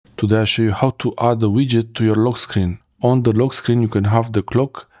Today I'll show you how to add a widget to your lock screen. On the lock screen you can have the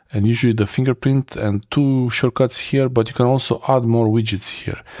clock and usually the fingerprint and two shortcuts here, but you can also add more widgets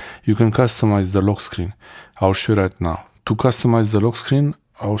here. You can customize the lock screen. I'll show you right now. To customize the lock screen,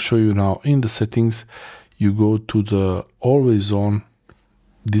 I'll show you now in the settings. You go to the always on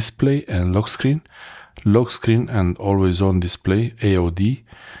display and lock screen and always on display, AOD.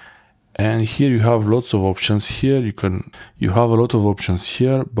 And here you have lots of options. Here you have a lot of options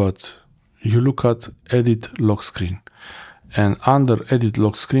here, but you look at edit lock screen. And under edit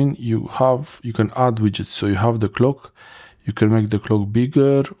lock screen, you can add widgets. So you have the clock. You can make the clock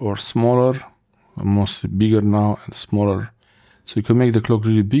bigger or smaller, mostly bigger now and smaller. So you can make the clock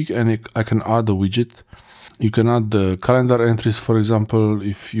really big, and I can add a widget. You can add the calendar entries, for example,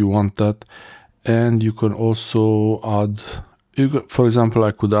 if you want that. And you can also add, for example,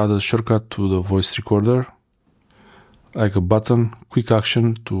 I could add a shortcut to the voice recorder, like a button, quick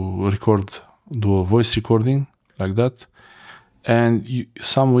action to do a voice recording, like that. And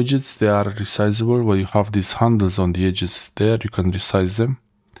some widgets, they are resizable, where you have these handles on the edges there, you can resize them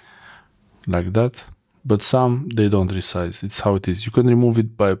like that. But some, they don't resize. It's how it is. You can remove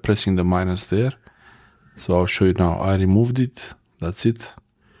it by pressing the minus there. So I'll show you now. I removed it. That's it.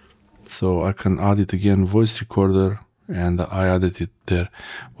 So I can add it again, voice recorder, and I added it there.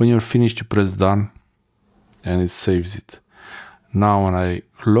 When you're finished, you press done and it saves it. Now when I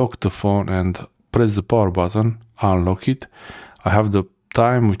lock the phone and press the power button, unlock it, I have the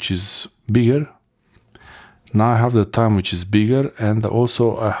time which is bigger. Now I have the time which is bigger, and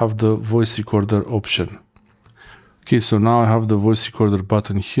also I have the voice recorder option. Okay, so now I have the voice recorder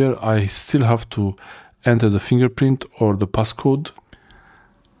button here. I still have to enter the fingerprint or the passcode.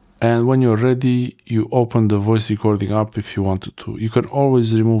 And when you're ready, you open the voice recording app if you wanted to. You can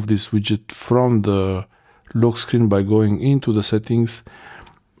always remove this widget from the lock screen by going into the settings,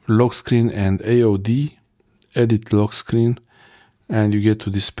 lock screen and AOD, edit lock screen, and you get to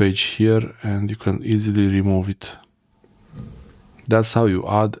this page here and you can easily remove it. That's how you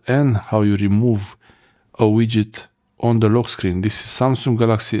add and how you remove a widget on the lock screen. This is Samsung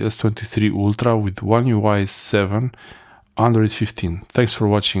Galaxy S23 Ultra with OneUI 7, Android 15. Thanks for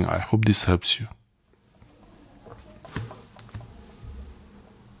watching. I hope this helps you.